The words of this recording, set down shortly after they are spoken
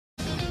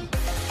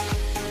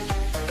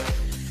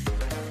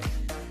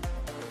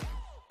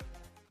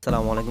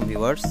Assalamualaikum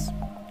viewers,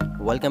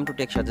 welcome to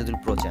Tech Sajedul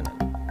Pro channel.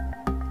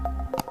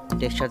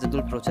 Tech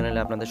Sajedul Pro channel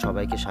আপনাদের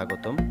সবাইকে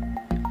স্বাগতম।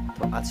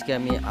 তো আজকে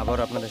আমি আবার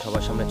আপনাদের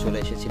সবার সামনে চলে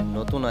এসেছি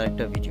নতুন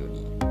আরেকটা ভিডিও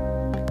নিয়ে।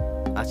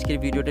 আজকের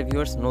ভিডিওটা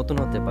ভিউয়ার্স নতুন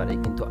হতে পারে,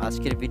 কিন্তু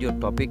আজকের ভিডিওর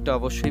টপিকটা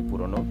অবশ্যই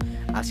পুরনো।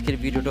 আজকের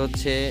ভিডিওটা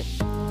হচ্ছে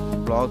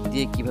ব্লগ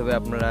দিয়ে কিভাবে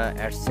আপনারা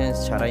অ্যাডসেন্স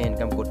ছাড়াই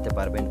ইনকাম করতে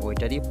পারবেন,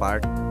 ওইটারই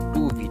পার্ট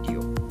 2 ভিডিও।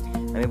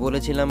 আমি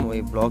বলেছিলাম ওই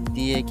ব্লগ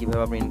দিয়ে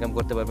কিভাবে আপনি ইনকাম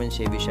করতে পারবেন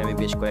সেই বিষয়ে আমি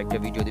বেশ কয়েকটা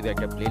ভিডিও দিব,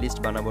 একটা প্লেলিস্ট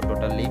বানাবো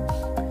টোটালি।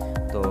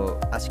 তো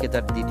আজকে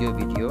তার দ্বিতীয়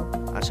ভিডিও,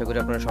 আশা করি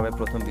আপনারা সবাই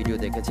প্রথম ভিডিও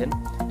দেখেছেন।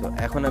 তো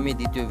এখন আমি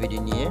দ্বিতীয়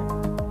ভিডিও নিয়ে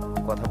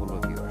কথা বলবো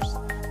ভিউয়ার্স।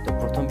 তো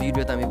প্রথম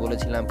ভিডিওতে আমি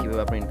বলেছিলাম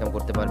কিভাবে আপনি ইনকাম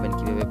করতে পারবেন,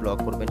 কিভাবে ব্লগ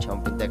করবেন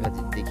সম্পূর্ণ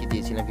দেখিয়ে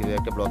দিয়েছিলাম, কিভাবে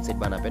একটা ব্লগ সাইট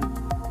বানাবেন।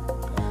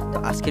 তো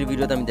আজকের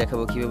ভিডিওতে আমি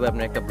দেখাবো কিভাবে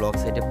আপনারা একটা ব্লগ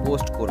সাইটে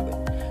পোস্ট করবেন,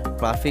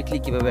 পারফেক্টলি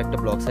কিভাবে একটা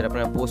ব্লগ সাইট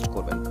আপনারা পোস্ট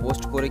করবেন,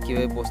 পোস্ট করে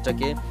কিভাবে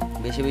পোস্টটাকে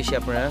বেশি বেশি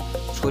আপনারা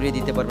ছড়িয়ে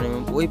দিতে পারবেন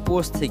এবং ওই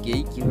পোস্ট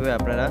থেকেই কিভাবে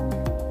আপনারা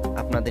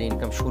আপনাদের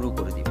ইনকাম শুরু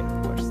করে দিবেন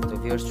ভিউয়ার্স। তো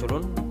ভিউয়ার্স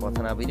চলুন কথা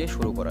না বেরিয়ে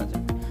শুরু করা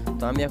যায়।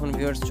 তো আমি এখন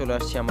ভিউয়ার্স চলে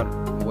আসছি আমার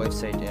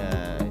ওয়েবসাইট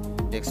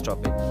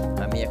ডেস্কটপে।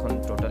 আমি এখন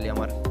টোটালি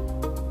আমার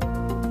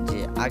যে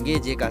আগে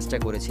যে কাজটা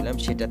করেছিলাম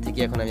সেটা থেকে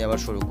এখন আমি আবার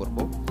শুরু করব।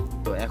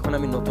 তো এখন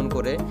আমি নতুন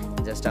করে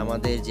জাস্ট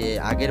আমাদের যে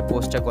আগের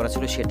পোস্টটা করা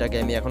ছিল সেটাকে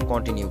আমি এখন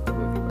কন্টিনিউ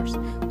করবো ভিউয়ার্স।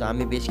 তো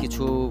আমি বেশ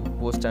কিছু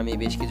পোস্ট, আমি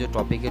বেশ কিছু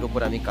টপিকের উপর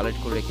আমি কালেক্ট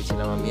করে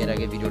রেখেছিলাম। আমি এর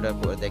আগে ভিডিওটা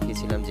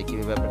দেখিয়েছিলাম যে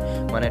কীভাবে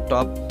মানে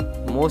টপ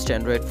মোস্ট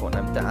অ্যান্ড্রয়েড ফোন,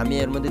 আমি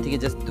এর মধ্যে থেকে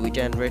জাস্ট 2টা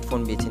অ্যান্ড্রয়েড ফোন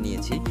বেছে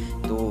নিয়েছি।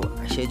 তো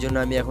সেই জন্য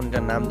আমি এখন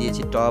এটার নাম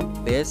দিয়েছি top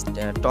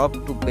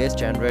to best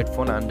Android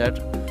phone under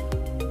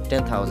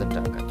 10,000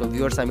 টাকা। তো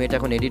ভিউয়ার্স আমি এটা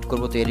এখন এডিট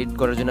করব। তো এডিট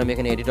করার জন্য আমি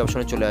এখানে এডিট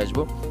অপশনে চলে আসব।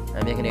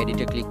 আমি এখানে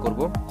এডিটে ক্লিক করব।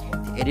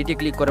 এডিটে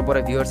ক্লিক করার পরে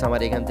ভিউয়ার্স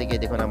আমার এখান থেকে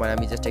দেখুন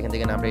আমি জাস্ট এখান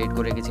থেকে নামটা এডিট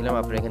করে রেখেছিলাম,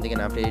 আপনারা এখান থেকে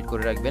নামটা এডিট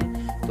করে রাখবেন।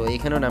 তো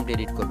এখানেও নামটা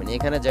এডিট করবেন,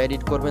 এখানে যা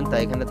এডিট করবেন তা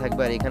এখানে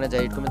থাকবে, আর এখানে যা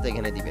এডিট করবেন তা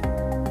এখানে দিবেন।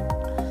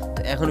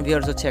 তো এখন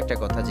ভিউয়ার্স হচ্ছে একটা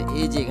কথা, যে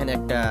এই যে এখানে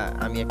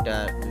আমি একটা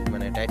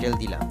মানে টাইটেল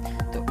দিলাম,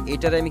 তো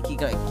এটার আমি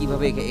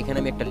কিভাবে এখানে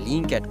আমি একটা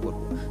লিঙ্ক অ্যাড করব।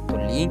 তো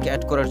লিঙ্ক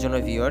অ্যাড করার জন্য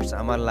ভিউয়ার্স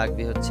আমার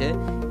লাগবে হচ্ছে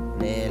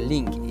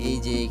লিঙ্ক, এই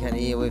যে এখানে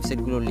এই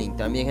ওয়েবসাইটগুলোর লিঙ্ক।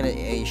 তো আমি এখানে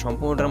এই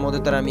সম্পূর্ণটার মধ্যে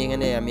তো আমি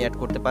এখানে অ্যাড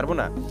করতে পারবো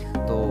না।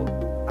 তো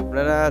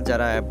আপনারা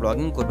যারা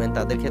ব্লগিং করবেন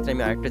তাদের ক্ষেত্রে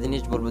আমি আরেকটা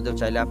জিনিস বলবো, যে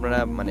চাইলে আপনারা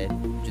মানে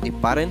যদি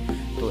পারেন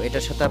তো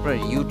এটার সাথে আপনারা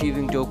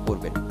ইউটিউবিংটাও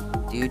করবেন।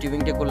 তো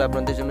ইউটিউবিংটা করলে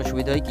আপনাদের জন্য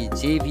সুবিধা হয় কি,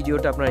 যে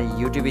ভিডিওটা আপনারা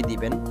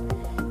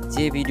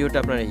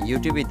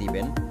ইউটিউবে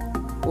দিবেন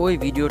ওই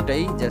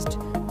ভিডিওটাই জাস্ট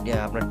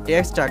আপনার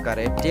টেক্সট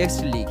আকারে টেক্সট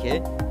লিখে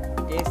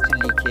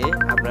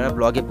আপনারা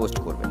ব্লগে পোস্ট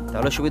করবেন।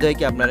 তাহলে সুবিধা হয়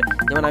কি আপনার,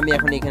 যেমন আমি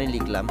এখন এখানে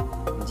লিখলাম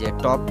যে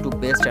top to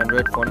best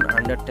Android phone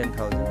under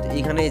 10,000। তো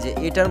এখানে যে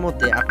এটার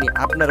মধ্যে আপনি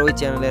আপনার ওই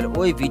চ্যানেলের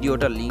ওই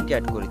ভিডিওটার লিঙ্ক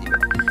অ্যাড করে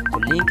দিবেন। তো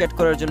লিঙ্ক অ্যাড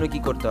করার জন্য কি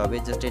করতে হবে,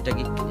 জাস্ট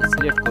এটাকে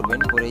সিলেক্ট করবেন,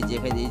 করে এই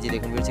যে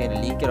দেখুন এখানে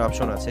লিঙ্কের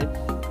অপশন আছে,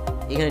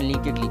 এখানে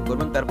লিঙ্কে ক্লিক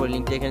করবেন, তারপর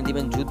লিঙ্কটা এখানে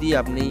দিবেন। যদি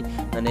আপনি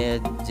মানে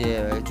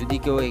যদি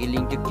কেউ এই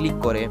লিঙ্কে ক্লিক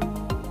করে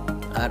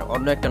আর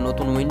অন্য একটা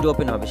নতুন উইন্ডো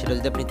ওপেন হবে, সেটা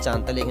যদি আপনি চান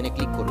তাহলে এখানে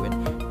ক্লিক করবেন,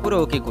 পুরো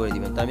ওকে করে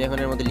দিবেন। তো আমি এখন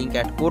এর মধ্যে লিঙ্ক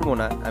অ্যাড করবো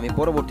না, আমি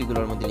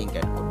পরবর্তীগুলোর মধ্যে লিঙ্ক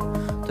অ্যাড করবো।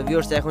 তো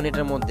ভিউয়ার্স এখন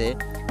এটার মধ্যে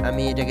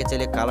আমি এটাকে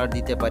চাইলে কালার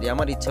দিতে পারি,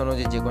 আমার ইচ্ছা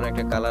অনুযায়ী যে কোনো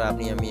একটা কালার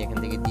আমি এখান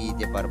থেকে দিয়ে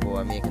দিতে পারবো।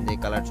 আমি এখান থেকে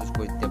কালার চুজ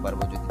করে দিতে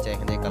পারবো, যদি চাই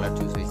এখান থেকে কালার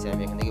চুজ হয়েছে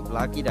আমি এখান থেকে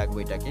ব্ল্যাকই রাখবো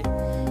এটাকে,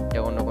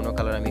 এটা অন্য কোনো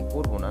কালার আমি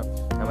করবো না,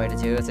 আমার এটা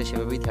যেভাবে আছে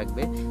সেভাবেই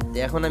থাকবে। তো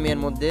এখন আমি এর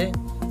মধ্যে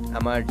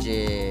আমার যে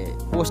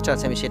পোস্ট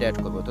আছে আমি সেটা অ্যাড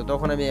করবো। তো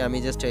তখন আমি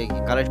জাস্ট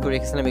কালেক্ট করে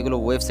রেখেছিলাম এগুলো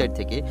ওয়েবসাইট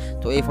থেকে।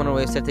 তো এই ফোনের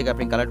ওয়েবসাইট থেকে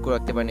আপনি কালেক্ট করে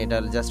রাখতে পারেন। এটা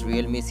জাস্ট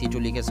রিয়েলমি C2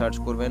 লিখে সার্চ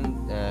করবেন,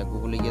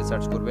 গুগলে গিয়ে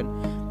সার্চ করবেন,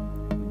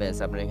 ব্যাস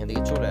আপনার এখান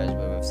থেকে চলে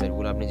আসবে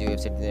ওয়েবসাইটগুলো। আপনি যে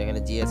ওয়েবসাইট, এখানে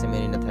জিএসএম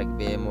এরিনা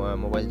থাকবে,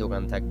 মোবাইল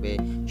দোকান থাকবে,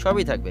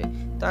 সবই থাকবে।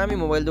 তো আমি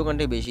মোবাইল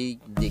দোকানটাই বেশি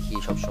দেখি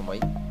সবসময়,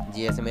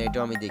 জিএসএম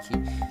এটাও আমি দেখি।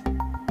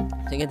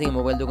 এখান থেকে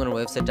মোবাইল দোকানের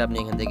ওয়েবসাইটটা আপনি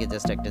এখান থেকে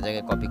জাস্ট একটা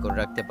জায়গায় কপি করে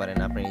রাখতে পারেন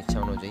আপনার ইচ্ছা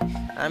অনুযায়ী।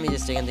 আমি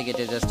জাস্ট এখান থেকে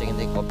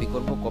কপি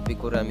করব, কপি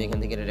করে আমি এখান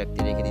থেকে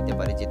রেখে দিতে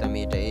পারি, যেটা আমি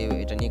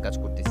এটা নিয়ে কাজ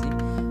করতেছি।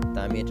 তা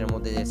আমি এটার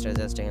মধ্যে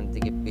জাস্ট এখান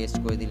থেকে পেস্ট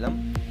করে দিলাম,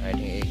 আর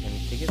এখান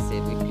থেকে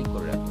সেভে ক্লিক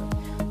করে রাখলাম।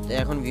 তো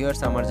এখন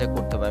ভিউয়ার্স আমার যা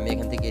করতে হবে, আমি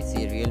এখান থেকে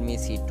রিয়েলমি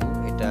C2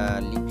 এটা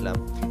লিখলাম,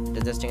 এটা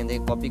জাস্ট এখান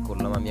থেকে কপি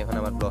করলাম। আমি এখন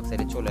আমার ব্লগ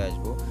সাইটে চলে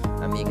আসব।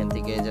 আমি এখান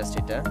থেকে জাস্ট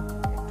এটা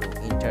একটু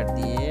ইন্টার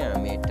দিয়ে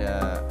আমি এটা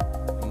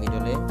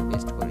মিডলে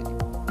পেস্ট করে দিব।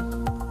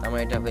 আমার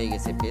এটা হয়ে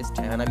গেছে পেস্ট।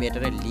 এখন আমি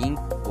এটার লিঙ্ক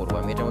করবো,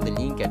 আমি এটার মধ্যে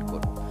লিঙ্ক অ্যাড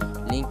করব।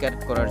 লিঙ্ক অ্যাড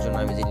করার জন্য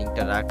আমি যে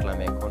লিঙ্কটা রাখলাম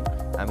এখন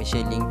আমি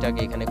সেই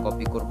লিঙ্কটাকে এখানে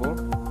কপি করব,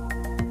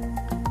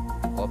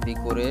 কপি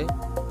করে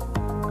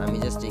আমি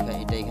জাস্ট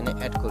এটা এখানে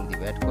অ্যাড করে দিব।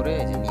 অ্যাড করে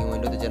যে নিউ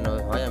উইন্ডোতে যেন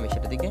হয় আমি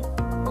সেটা থেকে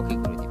ওকে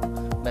করে দিব।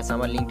 ব্যাস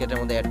আমার লিঙ্কটার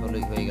মধ্যে অ্যাড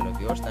হয়ে গেল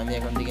ভিউয়ার্স। আমি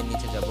এখন থেকে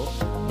নিচে যাব,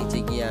 নিচে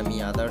গিয়ে আমি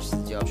আদার্স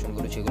যে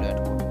অপশনগুলো সেগুলো অ্যাড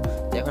করব।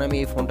 তো এখন আমি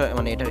এই ফোনটা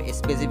মানে এটার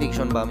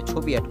স্পেসিফিকেশন বা আমি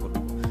ছবি অ্যাড করব।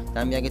 তা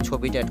আমি আগে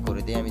ছবিটা অ্যাড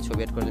করে দিই। আমি ছবি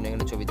অ্যাড করার জন্য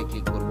এখানে ছবিতে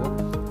ক্লিক করব,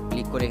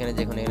 ক্লিক করে এখানে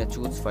দেখুন এখানে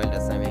চুজ ফাইল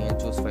আছে, আমি এখানে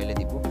চুজ ফাইলে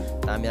দিব।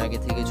 তা আমি আগে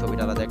থেকে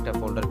ছবিটা আলাদা একটা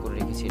ফোল্ডার করে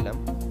রেখেছিলাম।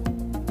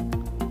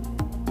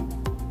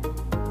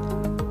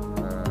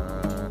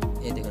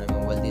 এই দেখুন আমি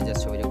মোবাইল দিয়ে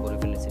জাস্ট ছবিটা করে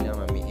ফেলেছিলাম।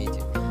 আমি এই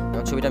যে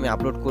ছবিটা আমি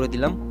আপলোড করে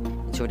দিলাম,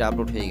 ছবিটা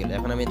আপলোড হয়ে গেল।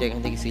 এখন আমি এটা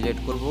এখান থেকে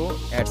সিলেক্ট করব,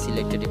 অ্যাড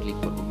সিলেক্টেডে ক্লিক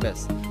করব, ব্যাস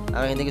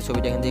আমার এখান থেকে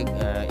ছবিটা এখান থেকে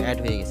অ্যাড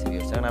হয়ে গেছে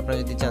ভিউয়ার্স। এখন আপনারা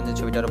যদি চান যে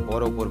ছবিটা আরও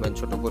বড় করবেন,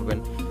 ছোট করবেন,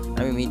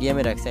 আমি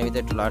মিডিয়ামে রাখছি, আমি তো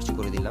একটু লার্জ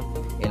করে দিলাম,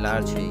 এই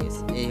লার্জ হয়ে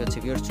গেছে। এই হচ্ছে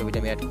ভিউয়ার্স, ছবিটা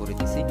আমি অ্যাড করে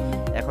দিয়েছি।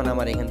 এখন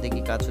আমার এখান থেকে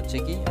কাজ হচ্ছে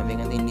কি, আমি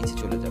এখান থেকে নিচে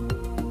চলে যাব,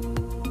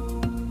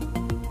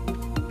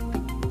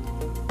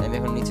 আমি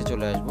এখন নিচে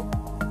চলে আসব,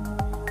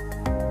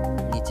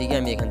 নিচে গিয়ে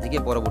আমি এখান থেকে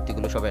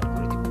পরবর্তীগুলো সব অ্যাড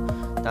করে দিব।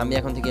 তো আমি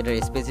এখন থেকে এটার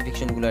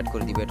স্পেসিফিকেশনগুলো অ্যাড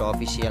করে দিব, এটা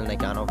অফিসিয়াল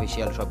নাকি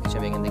আনঅফিসিয়াল সব কিছু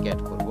আমি এখান থেকে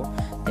অ্যাড করব।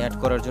 অ্যাড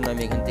করার জন্য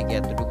আমি এখান থেকে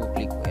এতটুকু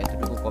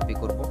কপি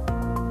করব,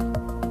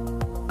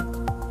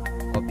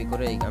 কপি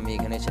করে আমি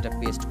এখানে সেটা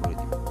পেস্ট করে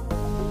দিব।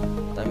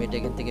 তো আমি এটা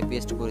এখান থেকে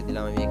পেস্ট করে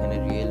দিলাম। আমি এখানে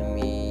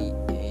রিয়েলমি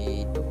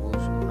এইটুকু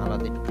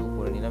আলাদা একটু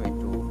করে নিলাম,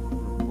 একটু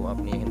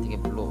আপনি এখান থেকে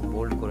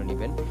বোল্ড করে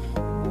নেবেন,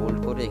 বোল্ড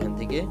করে এখান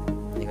থেকে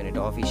দেখুন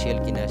এটা অফিসিয়াল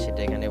কিনা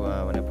সেটা এখানে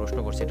মানে প্রশ্ন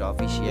করছে, এটা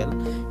অফিসিয়াল,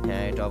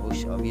 হ্যাঁ এটা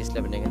অবভিয়াসলি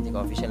আপনি এখান থেকে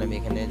অফিসিয়াল, আমি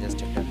এখানে জাস্ট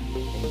একটা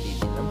দিয়ে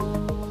দিলাম,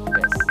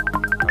 ব্যাস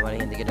আমার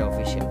এখান থেকে এটা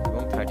অফিসিয়াল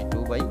এবং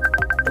 32/2,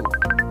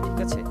 ঠিক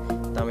আছে।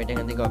 তো আমি এটা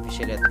এখান থেকে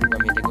অফিসিয়াল এতটুকু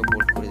আমি এটাকে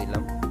বোল্ড করে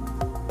দিলাম।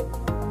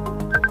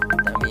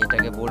 আমি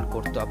এটাকে বোল্ড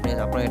করতে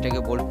আপনারা এটাকে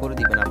বোল্ড করে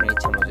দিবেন আপনার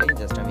ইচ্ছা অনুযায়ী,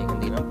 জাস্ট আমি এখানে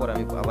দিলাম, পরে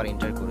আমি আবার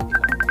এন্টার করে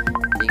দিলাম।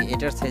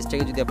 এটার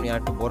সাইজটাকে যদি আপনি আর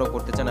একটু বড়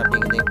করতে চান, আপনি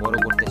এখানে বড়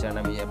করতে চান,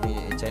 আপনি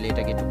চাইলে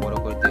এটাকে একটু বড়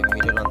করে দিয়ে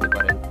মিডল আনতে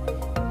পারেন,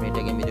 আপনি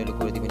এটাকে মিডল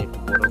করে দিবেন, একটু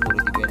বড় করে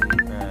দিবেন,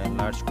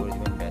 লার্জ করে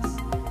দিবেন, ব্যাস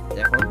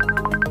এখন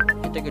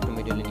এটাকে একটু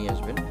মিডলে নিয়ে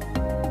আসবেন,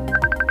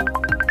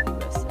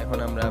 ব্যাস এখন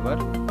আমরা আবার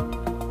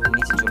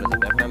নিচে চলে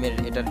যাব। এখন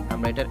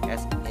আমরা এটার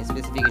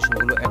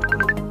স্পেসিফিকেশনগুলো অ্যাড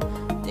করে দেব।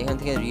 এখান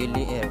থেকে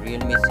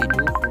রিয়েলমি C2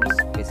 ফুল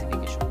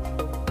স্পেসিফিকেশন,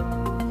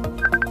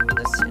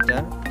 জাস্ট এটা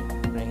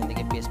এখান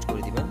থেকে পেস্ট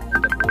করে দিবেন,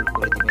 এটা বোল্ড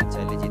করে দিবেন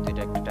চাইলে, যেহেতু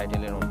এটা একটা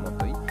টাইটেলের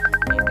মতোই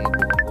এখান থেকে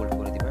বোল্ড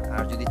করে দিবেন।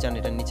 আর যদি চান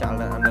এটার নিচে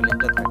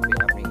আন্ডারলাইনটা থাকবে,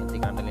 আপনি এখান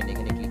থেকে আন্ডারলাইন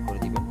এখানে ক্লিক করে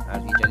দিবেন। আর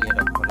ইটালিয়ান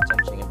আপনারা চান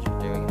সেখানে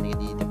এখান থেকে দিয়ে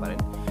দিতে পারেন,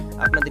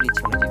 আপনাদের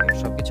ইচ্ছা অনুযায়ী,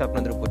 সবকিছু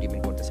আপনাদের উপর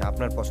ডিপেন্ড করতেছে,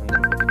 আপনার পছন্দের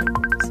উপর ডিপেন্ড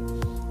করতেছে।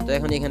 তো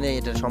এখন এখানে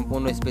এটা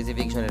সম্পূর্ণ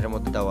স্পেসিফিকেশন এর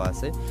মধ্যে দেওয়া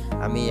আছে।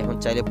 আমি এখন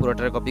চাইলে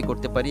পুরোটা কপি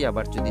করতে পারি,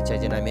 আবার যদি চাই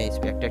যে আমি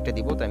একটা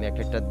দিব, তো আমি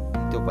একটা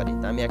দিতেও পারি।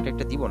 তো আমি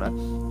একটা দিব না,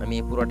 আমি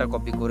পুরোটা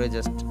কপি করে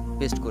জাস্ট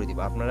পেস্ট করে দিব।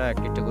 আপনারা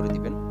একটা করে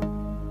দিবেন,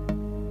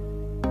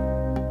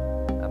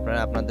 আপনারা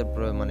আপনাদের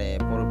মানে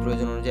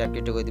প্রয়োজন অনুযায়ী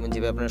একটা করে দিবেন,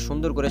 যেভাবে আপনারা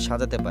সুন্দর করে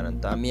সাজাতে পারেন।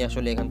 তো আমি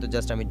আসলে এখান তো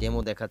জাস্ট আমি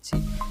ডেমো দেখাচ্ছি,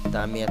 তা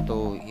আমি এত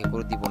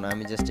করে দিব না,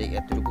 আমি জাস্ট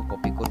এতটুকু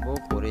কপি করব,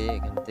 করে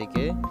এখান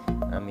থেকে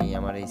আমি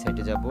আমার এই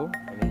সাইডে যাব,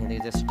 আমি এখান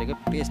থেকে জাস্ট এটাকে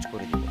পেস্ট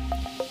করে দিব।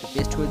 তো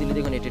পেস্ট করে দিলে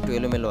দেখুন এটা একটু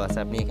এলোমেলো আছে,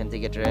 আপনি এখান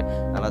থেকে এটা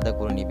আলাদা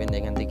করে নেবেন,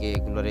 এখান থেকে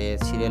এগুলোরে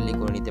সিরিয়ালি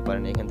করে নিতে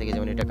পারেন। এখান থেকে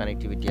যেমন এটা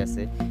কানেক্টিভিটি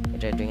আছে,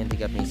 এটা এখান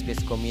থেকে আপনি স্পেস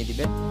কমিয়ে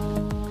দিবেন,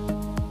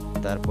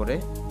 তারপরে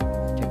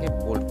এটাকে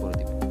বোল্ড করে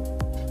দিবেন।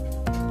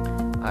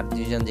 আর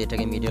যদি চান যে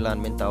এটাকে মিডল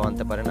আনবেন তাও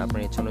আনতে পারেন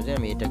আপনার ইচ্ছা অনুযায়ী।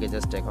 আমি এটাকে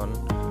জাস্ট এখন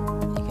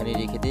এখানে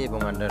রেখে দিই এবং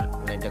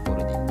আন্ডারলাইনটা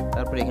করে দিই।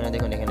 তারপরে এখানে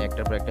দেখুন এখানে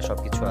একটার পর একটা সব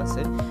কিছু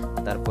আছে।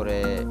 তারপরে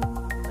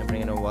আপনার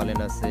এখানে ওয়ালেন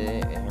আছে,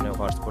 এখানে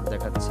হটস্পট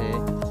দেখাচ্ছে,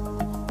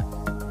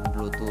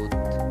 ব্লুটুথ,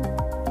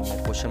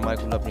 কোশ্চেন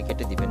মার্কগুলো আপনি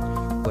কেটে দিবেন।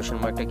 কোশ্চেন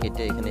মার্কটা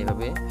কেটে এখানে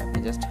এইভাবে আপনি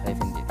জাস্ট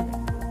হাইফেন দিয়ে দিবেন,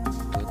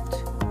 ব্লুটুথ।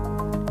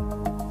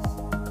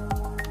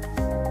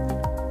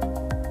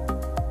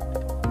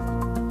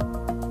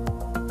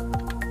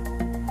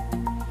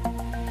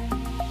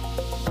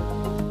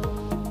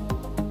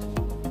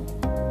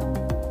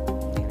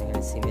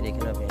 সিমের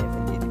এখানে আপনি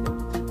হাইফেন দিয়ে দিবেন,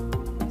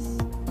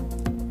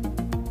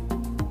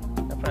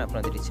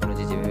 আপনাদের ইচ্ছা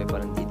অনুযায়ী যেভাবে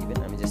পারেন দিয়ে দিবেন।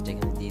 আমি জাস্ট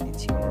এখানে দিয়ে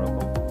দিচ্ছি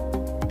কোনোরকম।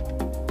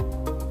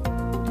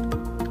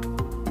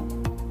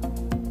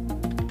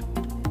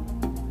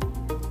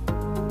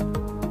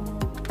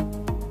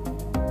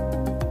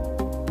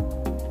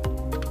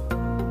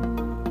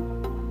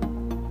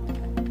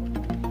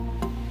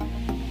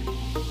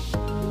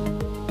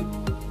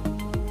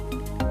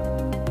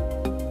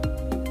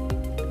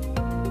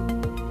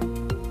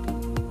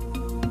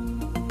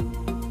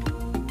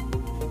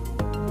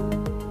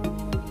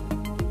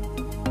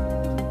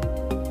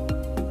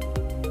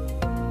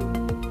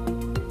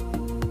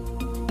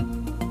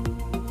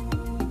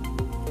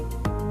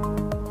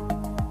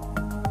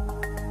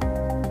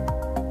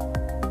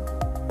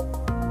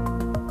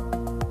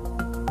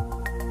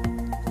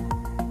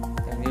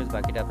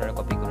 বাকিটা আপনারা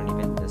কপি করে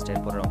নেবেন, জাস্ট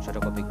এরপরের অংশটা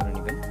কপি করে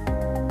নেবেন,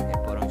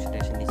 এরপর অংশটা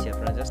এসে নিচে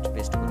আপনারা জাস্ট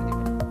পেস্ট করে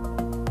দিবেন।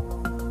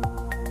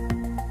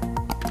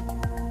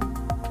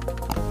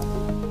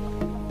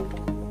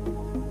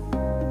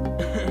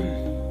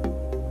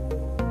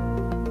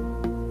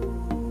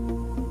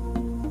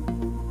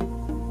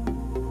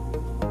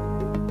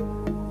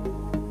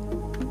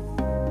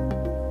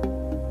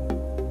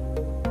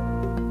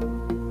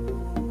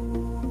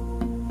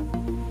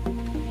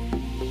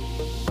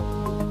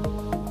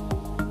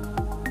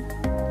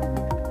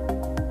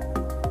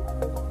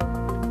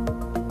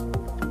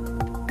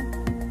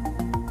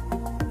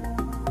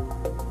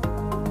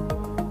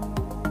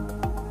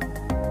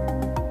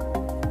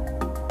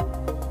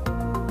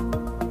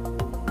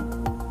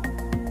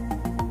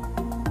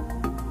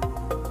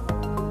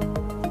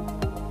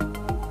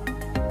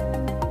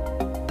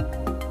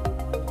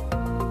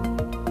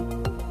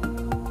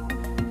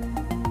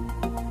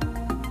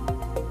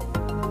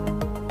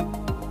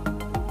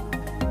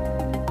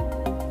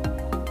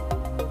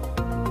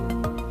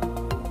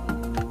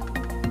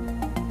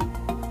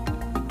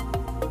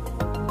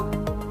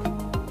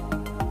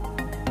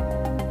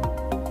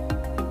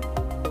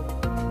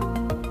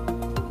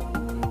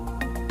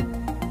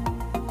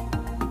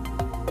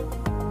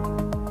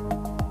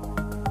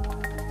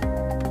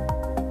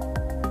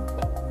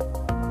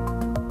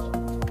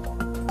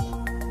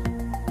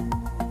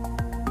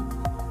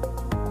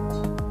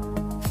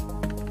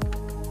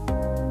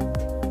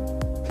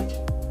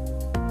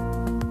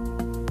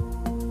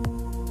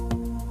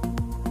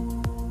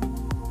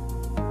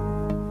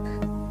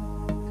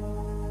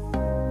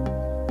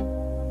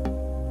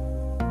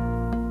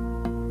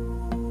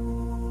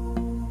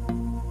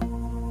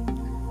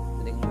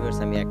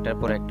 ভিউয়ার্স আমি একটার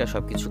পর একটা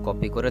সবকিছু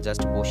কপি করে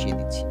জাস্ট বসিয়ে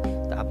দিচ্ছি।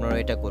 তা আপনারা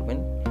এটা করবেন,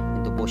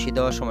 কিন্তু বসিয়ে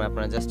দেওয়ার সময়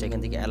আপনারা জাস্ট এখান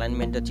থেকে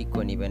অ্যালাইনমেন্টটা ঠিক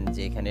করে নেবেন,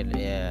 যে এখানে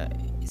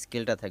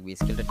স্কেলটা থাকবে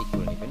স্কেলটা ঠিক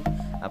করে নেবেন,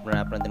 আপনারা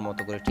আপনাদের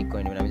মতো করে ঠিক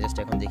করে নেবেন। আমি জাস্ট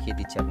এখন দেখিয়ে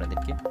দিচ্ছি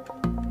আপনাদেরকে।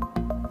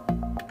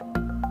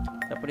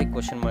 তারপরে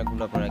কোশ্চেন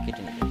মার্কগুলো আপনারা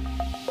কেটে নেবেন,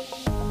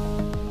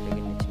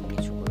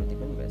 নিচু করে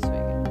দিবেন, ব্যাস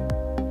হয়ে গেল।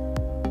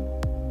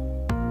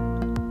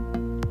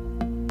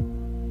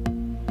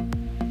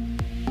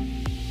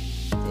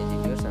 এই যে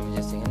ভিউয়ার্স আমি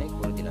জাস্ট এখানে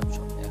করে দিলাম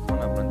সব। এখন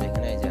আপনাদের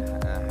এখানে এই যে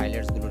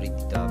হাইলাইটসগুলো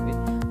দিতে হবে,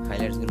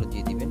 হাইলাইটসগুলো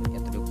দিয়ে দিবেন,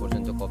 এতটুকু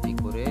পর্যন্ত কপি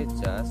করে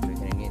জাস্ট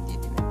এখানে নিয়ে দিয়ে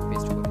দিবেন,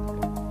 পেস্ট করে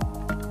দিবেন।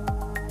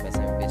 ব্যাস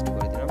আমি পেস্ট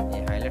করে দিলাম।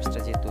 এই হাইলাইটসটা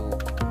যেহেতু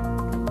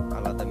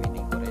আলাদা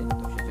মিডিল করে,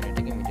 তো সেজন্য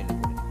এটাকে মিডলে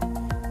করে দিই।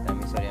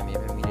 আমি সরি, আমি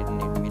এভাবে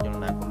মিডল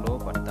না করলেও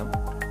পারতাম।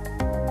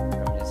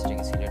 আমি জাস্ট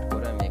এটাকে সিলেক্ট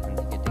করে আমি এখান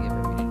থেকে এটাকে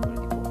এভাবে মিডল করে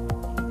দিব,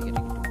 এখান থেকে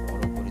এটাকে একটু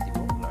বড় করে দিব,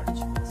 লার্জ।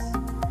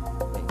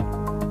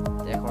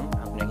 এখন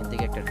আপনি এখান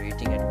থেকে একটা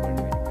রেটিং অ্যাড করে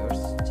নেবেন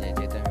ভিউয়ার্স,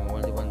 যেহেতু আমি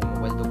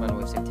মোবাইল দোকান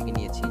ওয়েবসাইট থেকে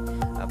নিয়েছি,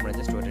 আপনারা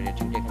জাস্ট ওটা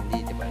রেটিংটা এখানে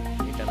দিয়ে দিতে পারেন।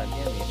 এটা না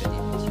দিয়ে আমি এটা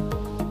দিয়ে দিচ্ছি।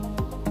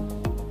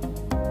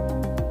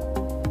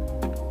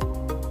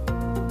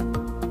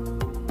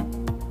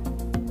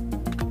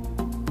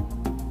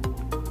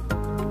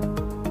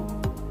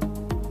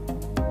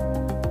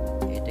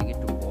 এটাকে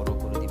একটু বড়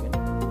করে দিবেন,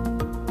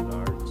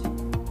 লার্জ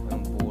এবং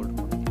বোল্ড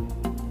করে দিবেন।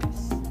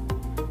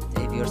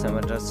 এই ভিউয়ার্স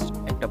আমার জাস্ট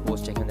একটা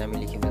পোস্ট এখানে আমি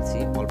লিখে ফেলছি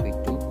অল্প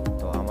একটু,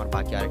 তো আমার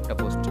বাকি আরেকটা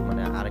পোস্ট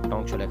মানে আরেকটা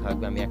অংশ লেখা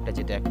হবে। আমি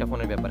যেটা একটা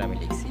ফোনের ব্যাপারে আমি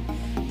লিখছি,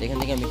 তো এখান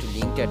থেকে আমি একটু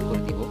লিঙ্ক অ্যাড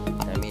করে দিব।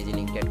 আমি এই যে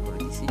লিঙ্কটা অ্যাড করে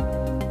দিছি,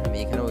 আমি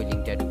এখানে ওই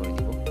লিঙ্কটা অ্যাড করে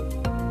দিব,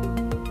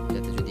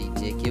 যাতে যদি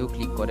যে কেউ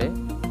ক্লিক করে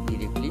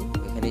ডিরেক্টলি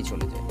ওইখানেই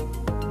চলে যায়।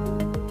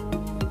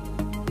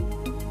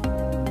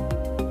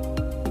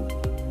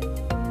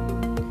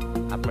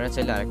 আপনারা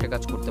চাইলে আরেকটা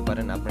কাজ করতে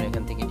পারেন, আপনারা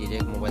এখান থেকে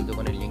ডিরেক্ট মোবাইল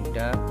দোকানের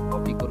লিঙ্কটা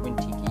কপি করবেন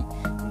ঠিকই,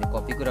 কিন্তু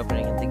কপি করে আপনারা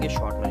এখান থেকে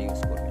শর্টনার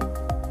ইউজ করবেন।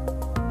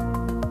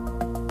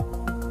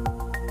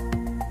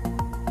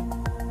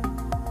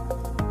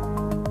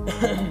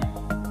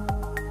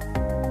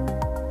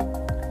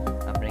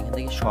 আপনারা এখান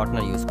থেকে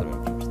শর্টনার ইউজ করবেন,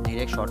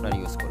 ডিরেক্ট শর্টনার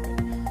ইউজ করবেন।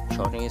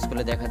 শর্টনার ইউজ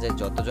করলে দেখা যায়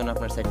যতজন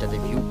আপনার সাইটটাতে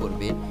ভিউ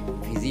করবে,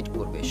 ভিজিট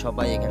করবে,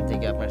 সবাই এখান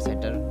থেকে আপনার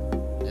সাইটটার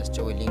জাস্ট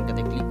ওই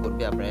লিঙ্কটাতে ক্লিক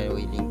করবে। আপনার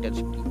ওই লিঙ্কটা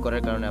ক্লিক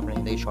করার কারণে আপনার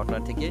এখান থেকে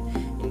শর্টনার থেকে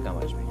ইনকাম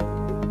আসবে।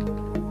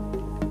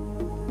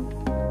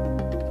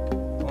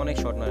 অনেক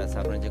শর্টনার আছে,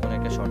 আপনারা যে কোনো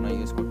একটা শর্টনার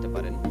ইউজ করতে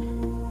পারেন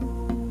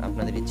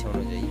আপনাদের ইচ্ছা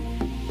অনুযায়ী।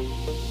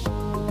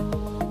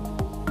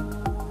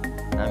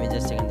 আমি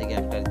জাস্ট এখান থেকে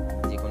একটা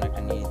যে কোনো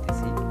একটা নিয়ে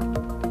নিতেছি।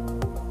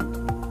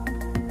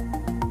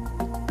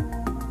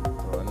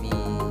 তো আমি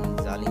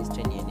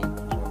জালিন্সটা নিয়ে নিই,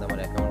 আমার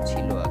অ্যাকাউন্ট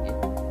ছিল আগে।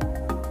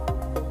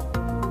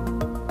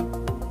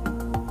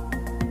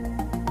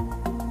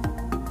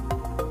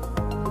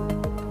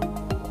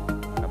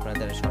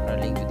 আপনাদের শর্টনার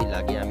লিঙ্ক যদি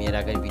লাগে, আমি এর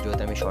আগের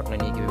ভিডিওতে আমি শর্টনার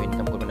নিয়ে কীভাবে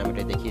ইনকাম করবেন আমি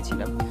এটা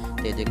দেখিয়েছিলাম।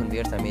 তো দেখুন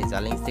ভিউয়ার্স আমি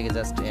জালিন্স থেকে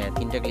জাস্ট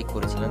 3টা ক্লিক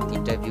করেছিলাম,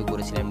 3টা ভিউ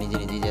করেছিলাম নিজে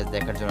জাস্ট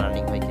দেখার জন্য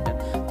আর্নিং হয় কিনা।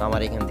 তো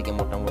আমার এখান থেকে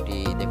মোটামুটি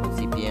দেখুন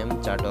সিপিএম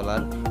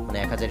 $4, মানে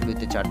 1000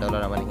 ভিউতে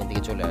 $4 আমার এখান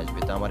থেকে চলে আসবে।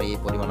 তো আমার এই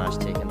পরিমাণ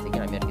আসছে এখান থেকে,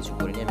 আমি আর কিছু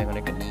করিনি। আমি এখন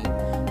একটা লিঙ্ক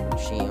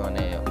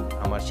মানে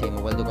আমার সেই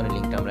মোবাইল দোকানের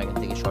লিঙ্কটা আমরা এখান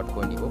থেকে শর্ট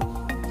করে নিব,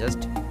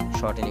 জাস্ট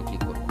শর্ট এনে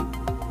ক্লিক করব।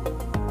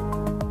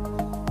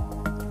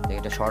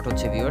 এটা শর্ট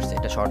হচ্ছে ভিউয়ার্স,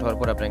 এটা শর্ট হওয়ার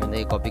পর আপনারা এখান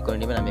থেকে কপি করে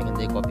নেবেন। আমি এখান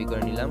থেকে কপি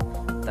করে নিলাম,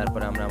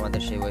 তারপরে আমরা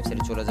আমাদের সেই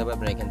ওয়েবসাইটে চলে যাব।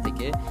 আপনারা এখান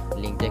থেকে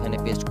লিঙ্কটা এখানে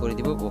পেস্ট করে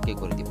দিব, ওকে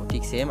করে দিব।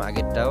 ঠিক সেম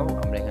আগেরটাও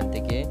আমরা এখান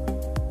থেকে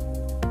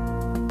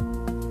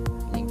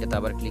লিঙ্কটাতে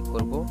আবার ক্লিক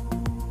করব,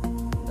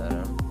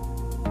 দাঁড়ান,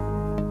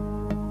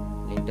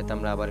 লিঙ্কটাতে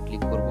আমরা আবার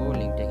ক্লিক করব,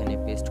 লিঙ্কটা এখানে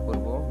পেস্ট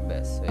করব,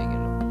 ব্যাস হয়ে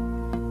গেল।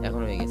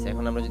 এখন হয়ে গেছে।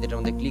 এখন আমরা যদি এটার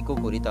মধ্যে ক্লিকও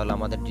করি তাহলে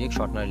আমাদের ডিরেক্ট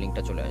শর্টনার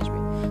লিঙ্কটা চলে আসবে।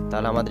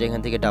 তাহলে আমাদের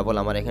এখান থেকে ডাবল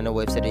আমার এখানে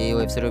ওয়েবসাইটে, এই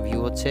ওয়েবসাইটের ভিউ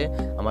হচ্ছে,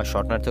 আমার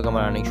শর্টনার থেকে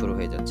আমার আর্নিং শুরু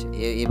হয়ে যাচ্ছে।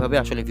 এইভাবে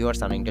আসলে ভিউয়ার্স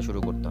আর্নিংটা শুরু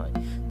করতে হয়।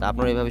 তা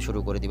আপনারা এইভাবে শুরু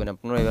করে দিবেন,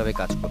 আপনারা এইভাবে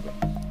কাজ করবেন।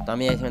 তো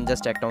আমি এখন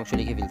জাস্ট একটা অংশ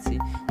লিখে ফেলছি,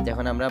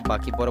 এখন আমরা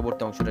বাকি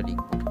পরবর্তী অংশটা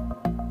লিখব।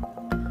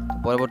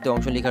 পরবর্তী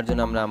অংশ লেখার জন্য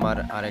আমরা আমার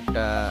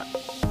আরেকটা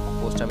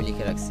পোস্ট আমি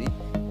লিখে রাখছি,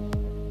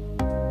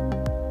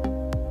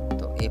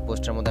 এই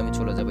পোস্টের মধ্যে আমি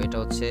চলে যাব। এটা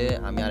হচ্ছে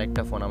আমি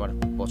আরেকটা ফোন, আমার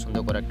পছন্দ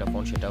করা একটা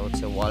ফোন, সেটা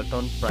হচ্ছে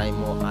ওয়ালটন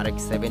প্রাইমো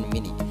RX7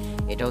 মিনি।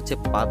 এটা হচ্ছে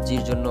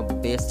পাবজির জন্য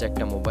বেস্ট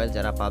একটা মোবাইল।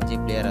 যারা পাবজি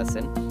প্লেয়ার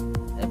আছেন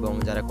এবং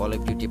যারা call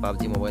of duty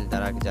PUBG mobile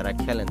যারা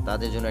খেলেন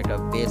তাদের জন্য একটা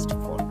বেস্ট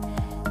ফোন।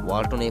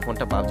 ওয়ালটন এই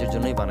ফোনটা পাবজির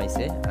জন্যই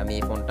বানাইছে। আমি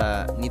এই ফোনটা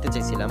নিতে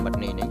চাইছিলাম বাট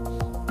নেই।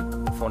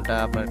 ফোনটা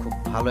আপনার খুব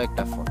ভালো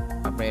একটা ফোন।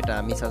 আপনার এটা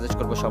আমি সাজেস্ট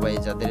করবো সবাই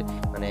যাদের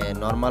মানে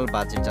নর্মাল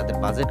বাজেট, যাদের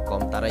বাজেট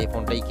কম তারা এই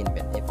ফোনটাই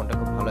কিনবেন। এই ফোনটা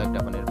খুব ভালো একটা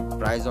ফোনের,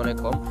 প্রাইস অনেক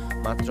কম,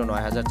 মাত্র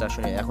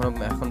 9400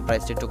 এখন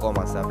প্রাইসটা একটু কম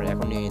আছে, আপনি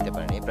এখন নিয়ে নিতে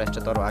পারেন। এই প্রাইসটা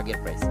তো আরও আগের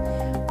প্রাইস।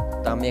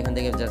 তো আমি এখান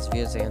থেকে জাস্ট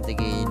ভিউয়ার্স এখান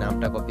থেকে এই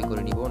নামটা কপি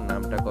করে নিব,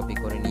 নামটা কপি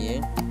করে নিয়ে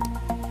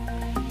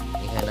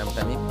এখানে নামটা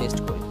আমি পেস্ট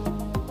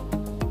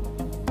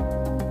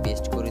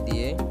করে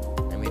দিয়ে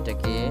আমি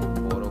এটাকে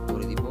বড়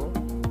করে দিব,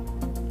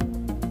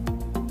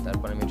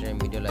 তারপর আমি এটা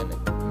মিডল লাইনে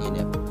নিয়ে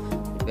নেব।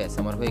 ব্যাস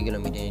আমার হয়ে গেল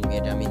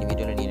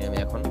মিডলে নিয়ে নেব।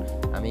 এখন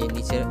আমি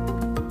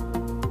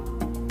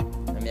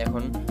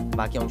এখন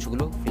বাকি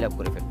অংশগুলো ফিল আপ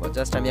করে ফেলবো।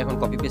 জাস্ট আমি এখন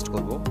কপি পেস্ট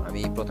করব।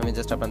 আমি প্রথমে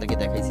জাস্ট আপনাদেরকে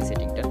দেখাইছি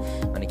সেটিংটা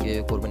মানে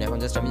কীভাবে করবেন। এখন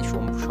জাস্ট আমি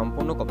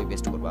সম্পূর্ণ কপি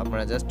পেস্ট করব।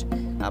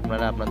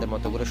 আপনারা আপনাদের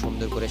মতো করে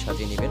সুন্দর করে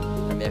সাজিয়ে নেবেন।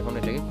 আমি এখন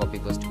এটাকে কপি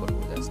পেস্ট করব।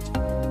 জাস্ট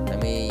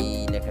আমি এই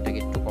লেখাটাকে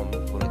একটু কম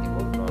করে দিব,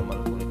 নর্মাল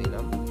করে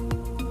দিলাম।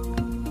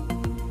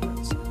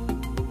 আচ্ছা,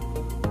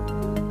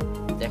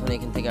 এখন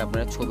এখান থেকে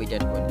আপনারা ছবিটা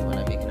অ্যাড করে দেবেন।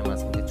 আমি এখানে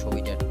মাঝখান থেকে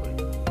ছবিটা অ্যাড করে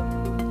দিই।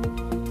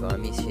 তো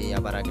আমি সেই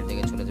আবার আগের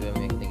জায়গায় চলে যাবে।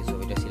 আমি এখান থেকে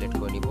ছবিটা সিলেক্ট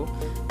করে নিব।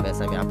 ব্যাস,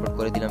 আমি আপলোড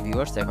করে দিলাম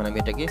ভিউয়ার্স। এখন আমি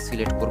এটাকে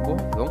সিলেক্ট করব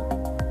এবং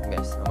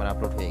ব্যাস আমার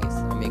আপলোড হয়ে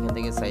গেছে। আমি এখান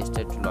থেকে সাইজটা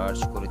একটু লার্জ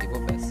করে দিব।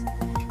 ব্যাস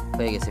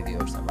হয়ে গেছে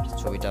ভিউয়ার্স, আমার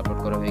ছবিটা আপলোড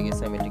করা হয়ে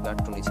গেছে। আমি এটাকে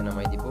একটু নিচে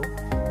নামাই দিব।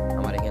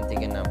 আমার এখান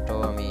থেকে নামটাও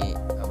আমি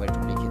আবার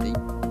একটু লিখে দিই।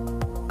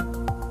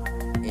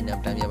 এই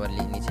নামটা আমি আবার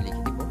নিচে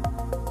লিখে দিব।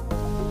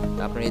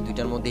 আপনারা এই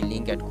দুইটার মধ্যে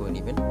লিঙ্ক অ্যাড করে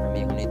নেবেন। আমি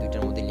এখন এই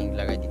দুইটার মধ্যে লিঙ্ক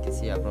লাগাই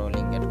দিতেছি, আপনারাও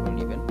লিঙ্ক অ্যাড করে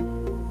নেবেন।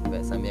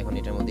 ব্যাস, আমি এখন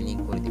এটার মধ্যে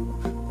লিঙ্ক করে দিব।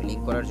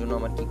 লিঙ্ক করার জন্য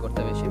আমার কি করতে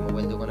হবে, সেই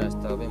মোবাইল দোকানে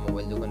আসতে হবে।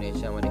 মোবাইল দোকানে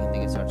এসে আমার এখান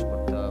থেকে সার্চ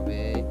করতে হবে,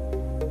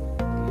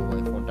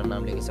 মোবাইল ফোনটার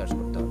নাম লিখে সার্চ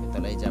করতে হবে।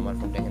 তাহলে এই যে আমার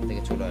ফোনটা এখান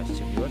থেকে চলে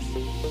আসছে ভিউয়ার্স।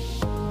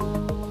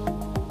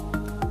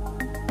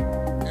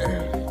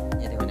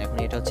 এই দেখুন, এখন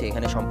এটা হচ্ছে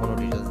এখানে সম্পূর্ণ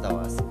ডিটেইলস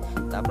দেওয়া আছে।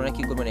 তা আপনারা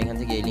কি করবেন, এখান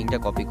থেকে এই লিঙ্কটা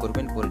কপি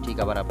করবেন, করে ঠিক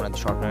আবার আপনাদের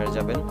শর্টনারে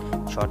যাবেন।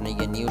 শর্টনারে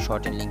গিয়ে নিউ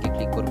শর্টেন লিঙ্কে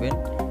ক্লিক করবেন,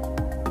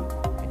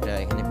 এটা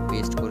এখানে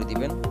পেস্ট করে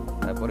দিবেন,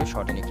 তারপরে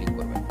শর্টেনে ক্লিক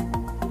করবেন।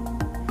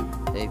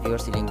 এই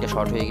ভিউয়ার্স লিংকটা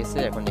শর্ট হয়ে গেছে।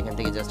 এখন এখান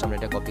থেকে জাস্ট আমরা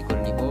এটা কপি করে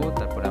নিব,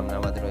 তারপরে আমরা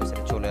আমাদের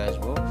ওয়েবসাইটে চলে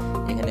আসব।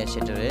 এখানে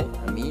সেটারে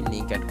আমি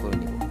লিংক অ্যাড করে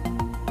নিব।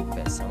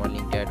 ব্যাস, আমার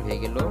লিংকটা অ্যাড হয়ে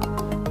গেল।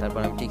 তারপর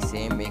আমি ঠিক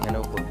সেম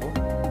এখানেও করব।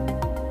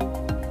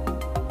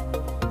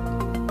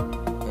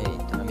 এই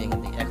তো আমি এখান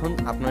থেকে, এখন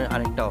আপনার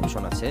আরেকটা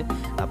অপশন আছে।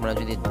 আপনারা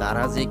যদি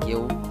দারাজে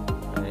কেউ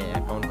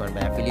অ্যাকাউন্ট করেন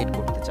বা অ্যাফিলিয়েট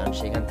করতে চান,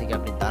 সেখান থেকে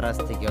আপনি দারাজ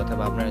থেকে,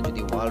 অথবা আপনারা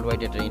যদি ওয়ার্ল্ড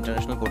ওয়াইড এটা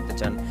ইন্টারন্যাশনাল করতে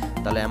চান,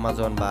 তাহলে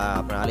অ্যামাজন বা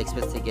আপনার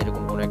আলিএক্সপ্রেস থেকে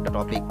এরকম কোনো একটা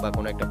টপিক বা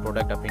কোনো একটা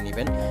প্রোডাক্ট আপনি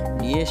নেবেন,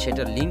 নিয়ে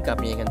সেটার লিঙ্ক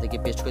আপনি এখান থেকে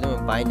পেস্ট করে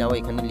দেবেন। বাই নাও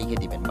এখানে লিখে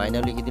দিবেন। বাই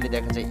নাও লিখে দিলে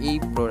দেখা যায় এই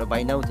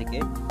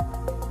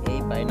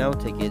বাই নাও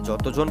থেকে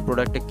যতজন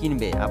প্রোডাক্টটা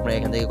কিনবে আপনার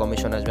এখান থেকে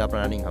কমিশন আসবে,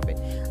 আপনার আর্নিং হবে।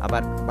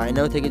 আবার বাই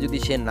নাও থেকে যদি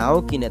সে নাও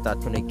কিনে,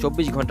 তাৎক্ষণিক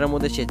 24 ঘন্টার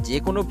মধ্যে সে যে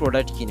কোনো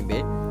প্রোডাক্ট কিনবে,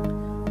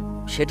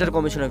 সেটার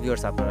কমিশনের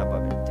ভিউয়ার্স আপনারা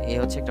পাবেন। তো এই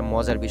হচ্ছে একটা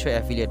মজার বিষয়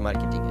অ্যাফিলিয়েট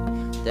মার্কেটিং এর।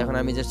 তো এখন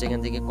আমি জাস্ট এখান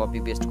থেকে কপি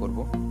পেস্ট করব।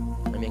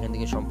 আমি এখান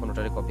থেকে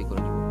সম্পূর্ণটারে কপি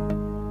করে নিব।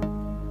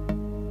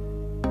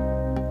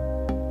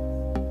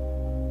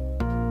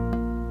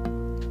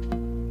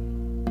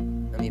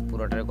 আমি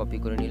পুরোটারে কপি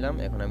করে নিলাম।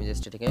 এখন আমি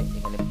জাস্ট এটাকে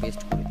এখানে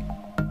পেস্ট করে দিব।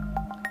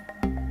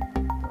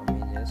 আমি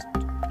জাস্ট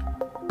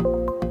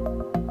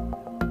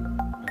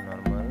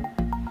নরমাল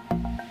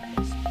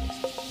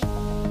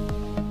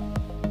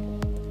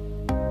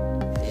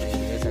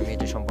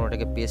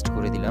সম্পূর্ণটাকে পেস্ট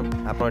করে দিলাম।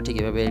 আপনারা ঠিক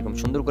এভাবে এরকম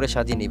সুন্দর করে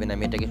সাজিয়ে নেবেন।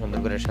 আমি এটাকে সুন্দর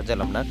করে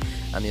সাজালাম না,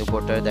 আমি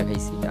উপরটা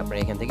দেখাইছি। আপনারা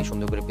এখান থেকে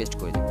সুন্দর করে পেস্ট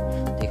করে দেবেন।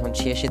 এখন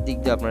শেষের দিক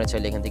দিয়ে আপনারা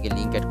চাইলে এখান থেকে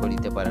লিঙ্ক অ্যাড করে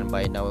দিতে পারেন,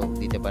 বাই নাও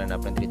দিতে পারেন,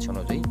 আপনাদের ইচ্ছা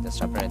অনুযায়ী জাস্ট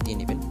আপনারা দিয়ে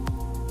নেবেন।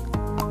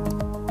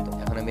 তো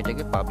এখন আমি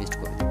এটাকে পাবলিশ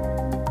করে দেব।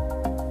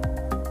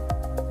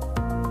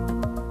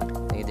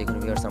 দেখুন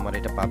ভিউয়ার্স, আমার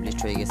এটা পাবলিশ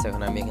হয়ে গেছে।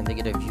 এখন আমি এখান থেকে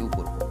এটা ভিউ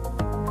করব।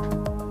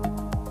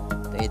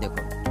 তো এই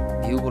দেখুন,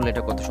 ভিউ করলে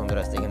এটা কত সুন্দর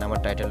আসছে। এখানে আমার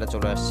টাইটেলটা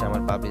চলে আসছে,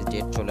 আমার পাবলিশ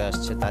ডেট চলে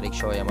আসছে, তারিখ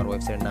সহ আমার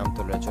ওয়েবসাইটের নাম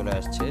চলে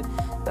আসছে,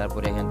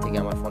 তারপরে এখান থেকে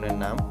আমার ফোনের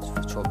নাম,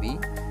 ছবি,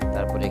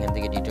 তারপরে এখান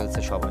থেকে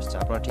ডিটেলসে সব আসছে।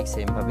 আপনারা ঠিক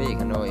সেমভাবে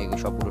এখানেও এই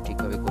সবগুলো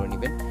ঠিকভাবে করে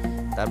নেবেন।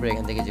 তারপরে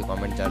এখান থেকে যে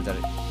কমেন্ট, যার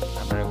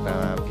আপনার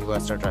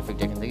ভিউয়ার্সরা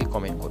ট্রাফিকটা এখান থেকে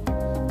কমেন্ট করবে।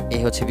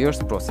 এই হচ্ছে ভিউয়ার্স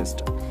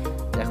প্রসেসটা।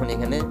 এখন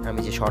এখানে আমি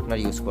যে শর্টনার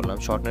ইউজ করলাম,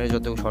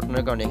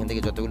 শর্টনারের কারণে এখান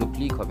থেকে যতগুলো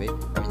ক্লিক হবে,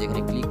 আমি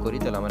যেখানে ক্লিক করি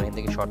তাহলে আমার এখান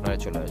থেকে শর্টনারে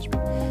চলে আসবে।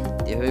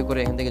 এভাবে করে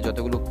এখান থেকে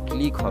যতগুলো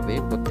ক্লিক হবে,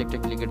 প্রত্যেকটা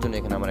ক্লিকের জন্য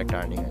এখানে আমার একটা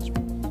আর্নিং আসবে।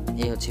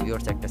 এই হচ্ছে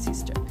ভিউয়ার্স একটা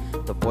সিস্টেম।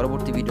 তো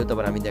পরবর্তী ভিডিওতে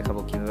আবার আমি দেখাবো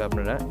কীভাবে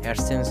আপনারা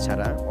অ্যাডসেন্স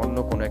ছাড়া অন্য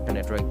কোনো একটা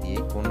নেটওয়ার্ক দিয়ে,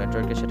 কোন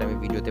নেটওয়ার্কে সেটা আমি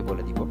ভিডিওতে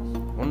বলে দিব,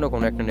 অন্য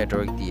কোনো একটা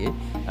নেটওয়ার্ক দিয়ে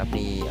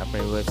আপনি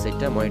আপনার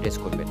ওয়েবসাইটটা মনিটাইজ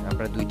করবেন।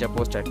 আপনার 2টা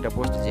পোস্ট, একটা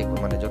পোস্ট, যে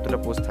মানে যতটা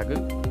পোস্ট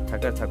থাকুক,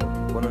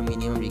 কোনো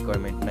মিনিমাম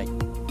রিকোয়ারমেন্ট নাই।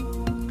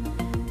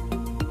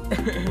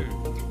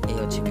 এই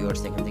হচ্ছে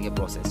ভিউয়ার্স এখান থেকে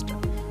প্রসেসটা।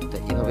 তো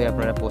এইভাবে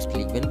আপনারা পোস্ট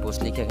লিখবেন, পোস্ট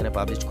লিখে এখানে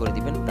পাবলিশ করে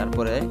দিবেন।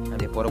 তারপরে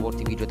আমি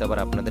পরবর্তী ভিডিওতে আবার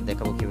আপনাদের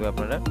দেখাবো কীভাবে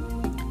আপনারা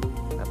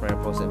আপনার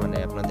প্রসেস মানে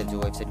আপনাদের যে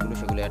ওয়েবসাইটগুলো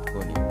সেগুলো অ্যাড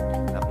করে নেবেন,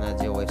 আপনার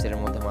যে ওয়েবসাইটের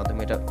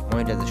মাধ্যমে এটা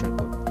মনিটাইজেশন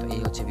করবেন। তো এই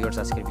হচ্ছে ভিউয়ার্স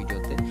আজকের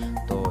ভিডিওতে।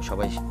 তো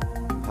সবাই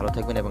ভালো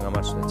থাকবেন এবং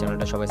আমার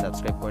চ্যানেলটা সবাই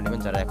সাবস্ক্রাইব করে নেবেন,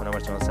 যারা এখন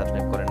আমার চ্যানেল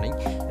সাবস্ক্রাইব করেন নাই,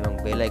 এবং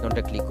বেল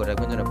আইকনটা ক্লিক করে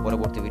রাখবেন যেন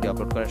পরবর্তী ভিডিও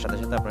আপলোড করার সাথে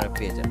সাথে আপনারা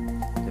পেয়ে যান।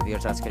 তো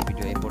ভিউয়ার্স আজকের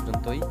ভিডিও এই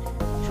পর্যন্তই।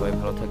 সবাই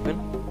ভালো থাকবেন।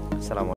 আসসালামু আলাইকুম।